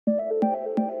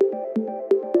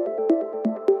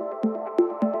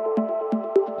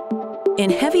In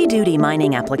heavy-duty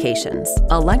mining applications,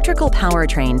 electrical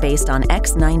powertrain based on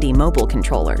X90 mobile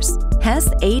controllers,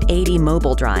 HES 880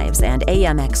 mobile drives, and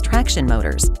AMX traction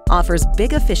motors offers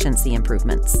big efficiency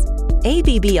improvements.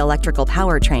 ABB electrical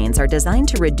powertrains are designed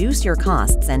to reduce your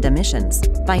costs and emissions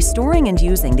by storing and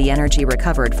using the energy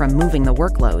recovered from moving the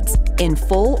workloads in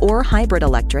full or hybrid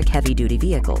electric heavy-duty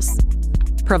vehicles,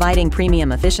 providing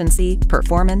premium efficiency,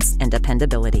 performance, and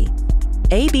dependability.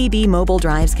 ABB mobile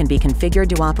drives can be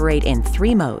configured to operate in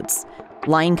 3 modes: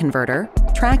 line converter,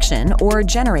 traction or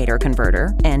generator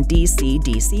converter, and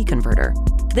DC-DC converter.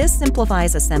 This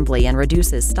simplifies assembly and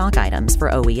reduces stock items for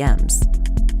OEMs.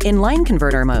 In line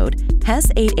converter mode,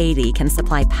 HES 880 can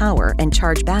supply power and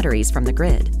charge batteries from the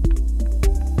grid.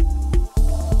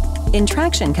 In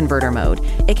traction converter mode,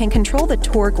 it can control the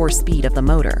torque or speed of the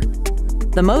motor.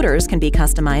 The motors can be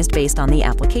customized based on the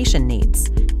application needs.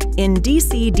 In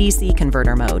DC-DC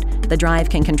converter mode, the drive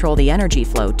can control the energy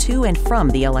flow to and from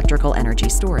the electrical energy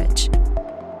storage.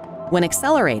 When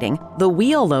accelerating, the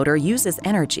wheel loader uses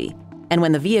energy, and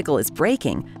when the vehicle is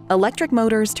braking, electric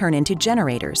motors turn into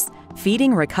generators,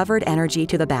 feeding recovered energy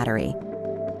to the battery.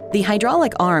 The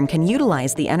hydraulic arm can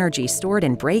utilize the energy stored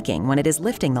in braking when it is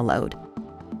lifting the load.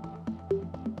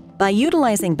 By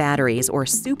utilizing batteries or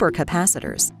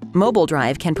supercapacitors, mobile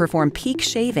drive can perform peak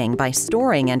shaving by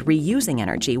storing and reusing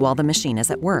energy while the machine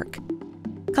is at work.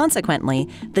 Consequently,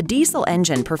 the diesel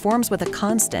engine performs with a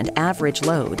constant average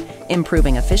load,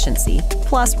 improving efficiency,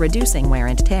 plus reducing wear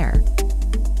and tear.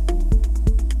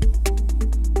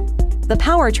 The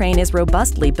powertrain is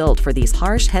robustly built for these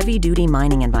harsh, heavy-duty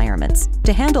mining environments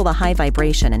to handle the high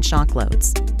vibration and shock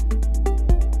loads.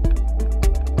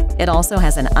 It also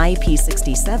has an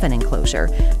IP67 enclosure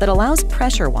that allows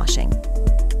pressure washing.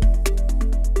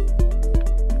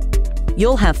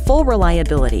 You'll have full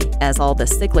reliability as all the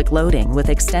cyclic loading with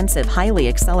extensive highly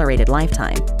accelerated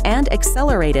lifetime and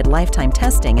accelerated lifetime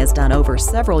testing is done over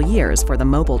several years for the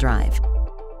mobile drive.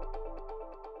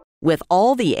 With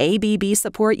all the ABB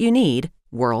support you need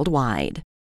worldwide.